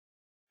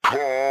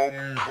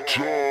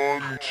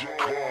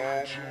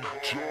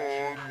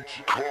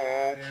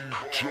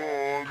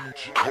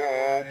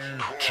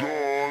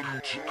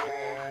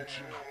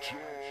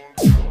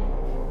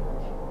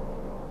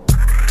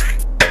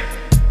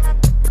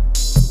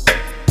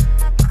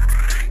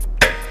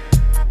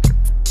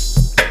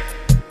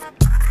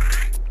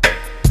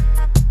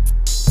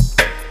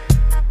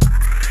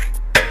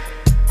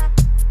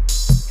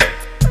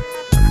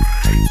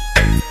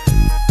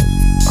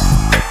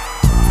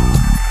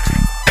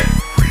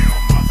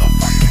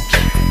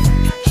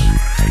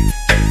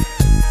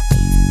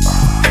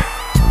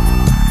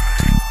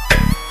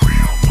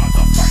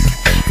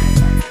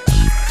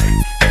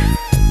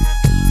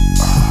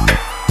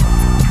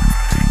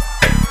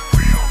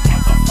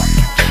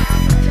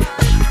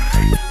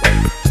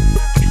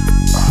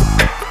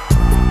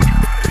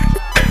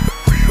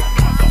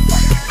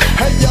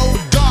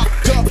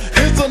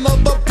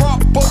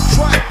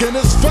And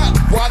it's fat,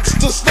 watch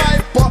the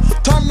sniper.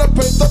 Time to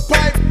pay the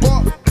piper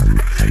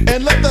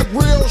and let that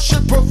real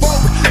shit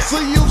provoke.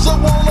 See, you's a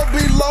wanna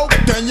be low,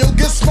 then you'll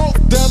get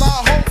smoked. Then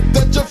I hope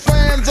that your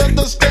fans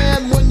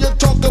understand when you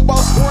talk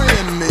about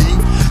spraying me.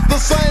 The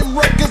same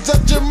records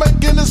that you're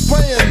making is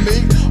paying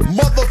me.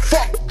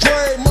 Motherfuck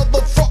Dre,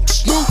 motherfuck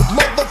Snoop,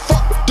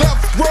 motherfuck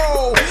Death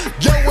Row.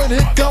 Yo, and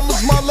here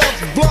comes my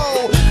left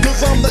blow,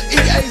 cause I'm the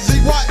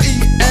eazy,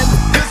 and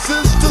this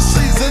is the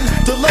season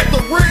to let the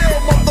real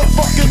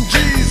motherfucking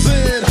G's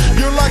in.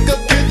 You're like a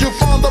kid, you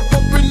found a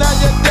puppy, now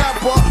you're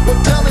dapper.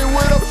 But tell me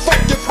where the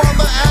fuck you found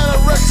the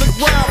anorexic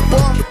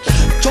rapper?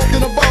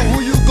 Talking about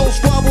who you gon'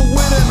 squabble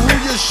with and who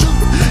you shoot.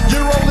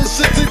 You're only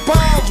 60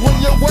 pounds when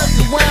you're wet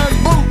and wearing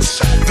boots.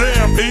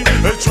 Damn, E,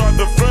 they tried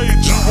to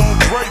fade you on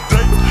Dre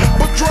Day.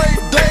 But Dre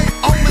Day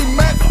only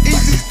meant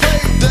Eazy's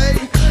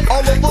payday.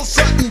 All of a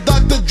sudden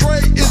Dr. Dre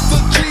is the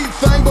G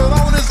thing, but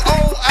on his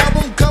old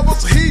album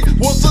covers he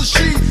was a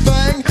she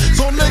thing.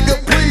 So nigga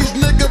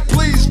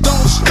please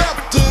don't step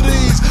to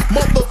these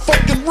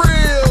motherfucking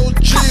real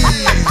G's.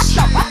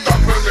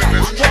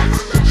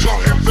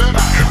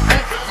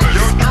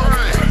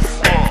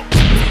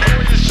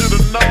 You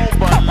should've known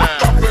by now.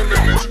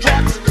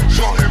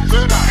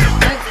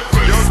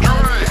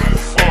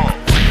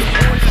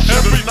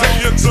 Every day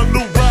it's a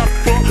new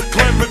rapper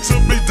claiming to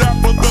be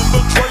dapper than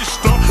the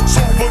Tracer,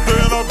 softer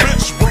than a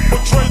bitch, but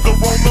betrayed the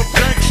role of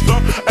gangster.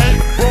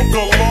 Ain't broke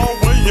a law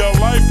in your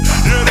life,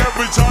 yet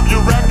every time you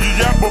rap you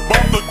yap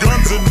about the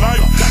guns and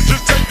knife.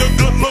 Just take a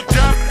good look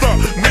at the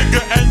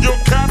nigga and you'll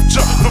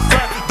capture the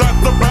fact that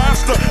the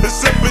master is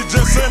simply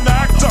just an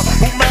actor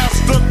who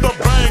mastered the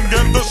bang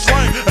and the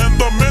slang and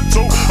the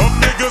mental of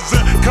niggas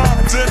in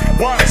Compton,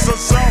 Watts,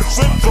 and South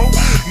Central.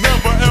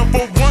 Never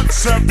ever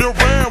once have you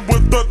ran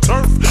with the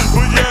turf,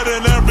 but yet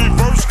in every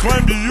verse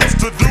claim you used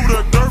to do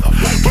the dirt.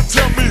 But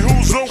tell me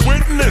who's a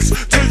witness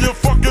to your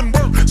fucking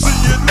work? See,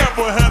 you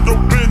never handle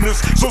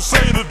business, so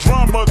say the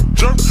drama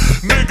jerk.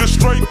 Niggas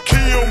straight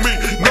kill me,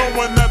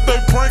 knowing that they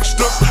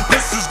pranksters.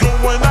 This is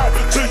going out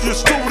to your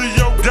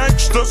studio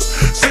gangsters.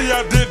 See,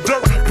 I did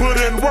dirt, put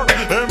in work,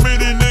 and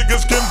many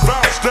niggas can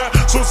vouch that.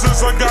 So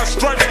since I got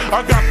stripes,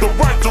 I got the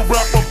right to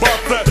rap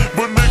about that.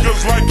 But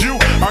niggas like you,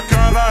 I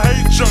kinda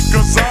hate ya,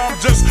 cause I'm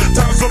just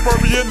tired of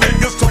suburban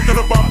niggas talking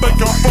about they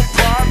come from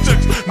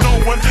projects,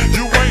 knowing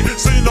you ain't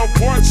seen no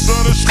parts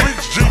of the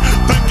streets, G.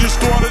 Think you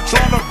started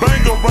trying to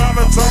bang around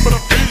the time of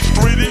the peace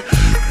treaty,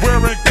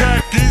 wearing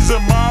khakis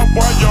in my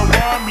while you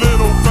rhyme,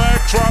 little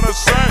fag, try to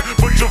sing,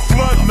 but you're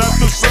flooding at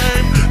the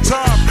same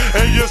time,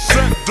 and your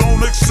set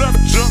don't accept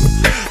ya.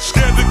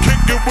 Scared to kick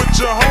it with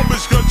your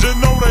homies, cause you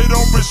know they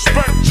don't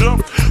respect ya.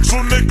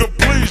 So nigga,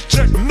 please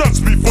check nuts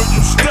before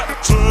you step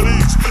to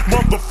these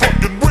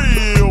motherfucking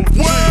real G's.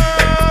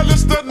 Well,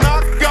 it's the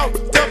knockout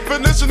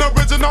definition,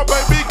 original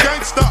baby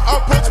gangster.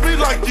 Approach me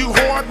like you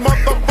hard,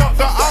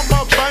 motherfucker.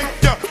 I'ma bank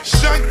ya,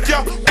 shank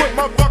ya with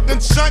my fucking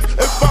shank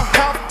if I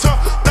have to.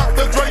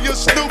 Dr. Dre and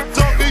Snoop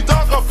Doggy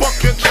Dogg are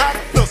fucking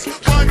actors,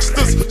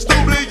 pranksters,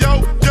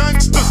 studio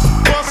gangsters,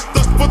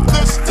 busters. But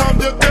this time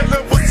you're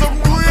dealing with some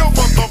real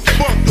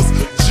motherfuckers.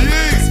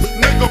 Jeez,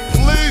 nigga,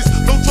 please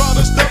don't try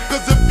to step,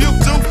 cause if you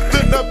do,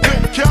 then that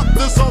pill cap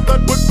is all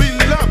that would be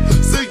left.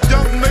 See,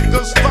 young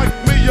niggas like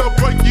me, I'll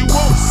break you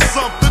off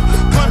something.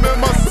 Claiming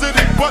my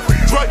city, but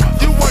Dre,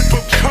 you ain't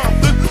from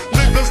Compton.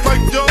 Niggas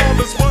like y'all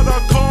is what I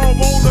call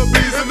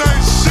wannabes, and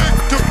ain't shit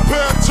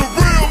compared to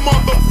real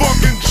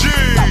motherfucking G's.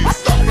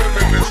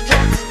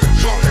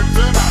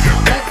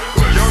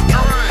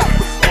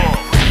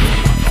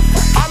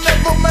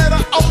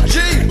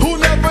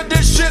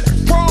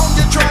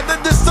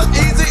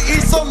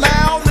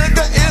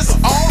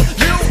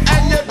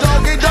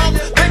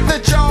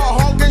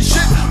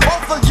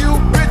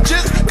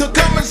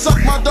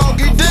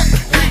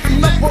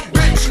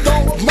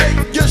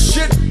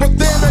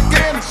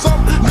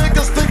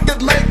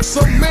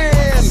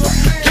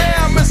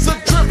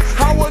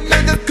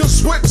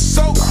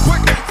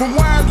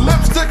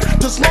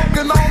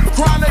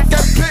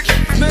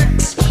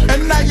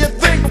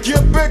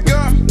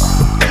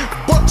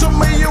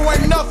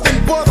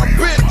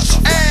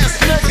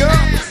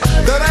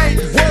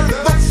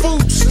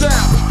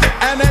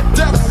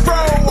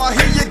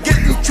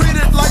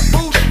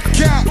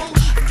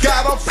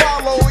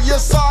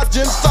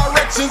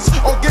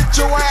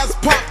 your ass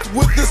popped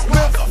with this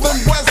Smith and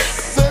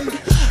Wesson.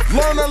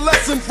 Learn a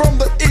lesson from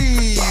the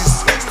ease.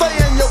 Stay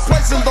in your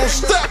place and don't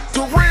step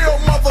to real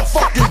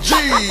motherfucking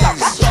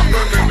G's.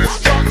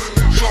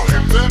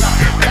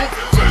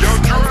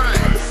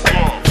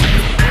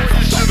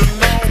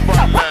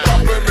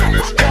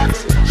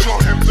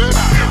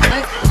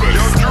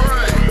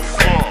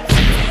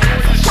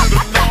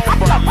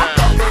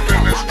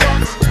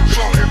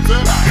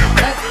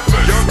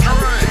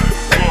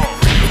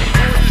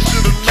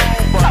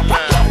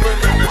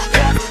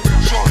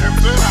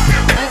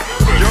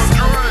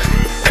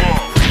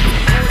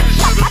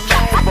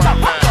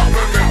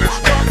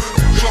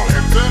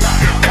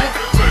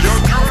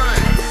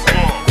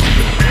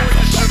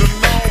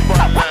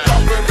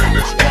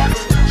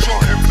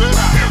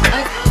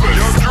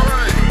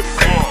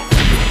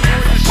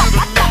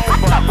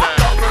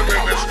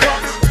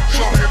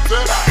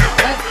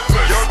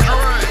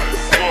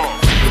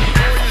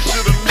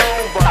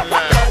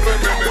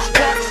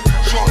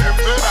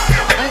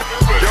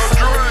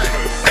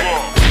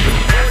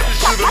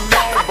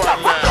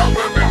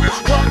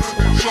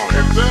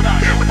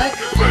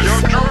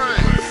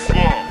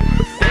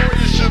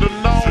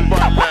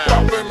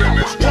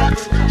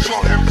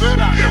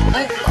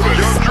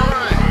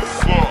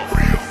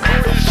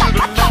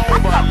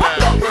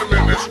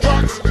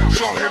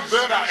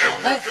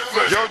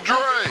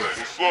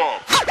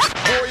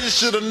 Boy, you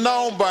should have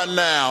known by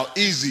now.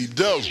 Easy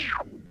dope.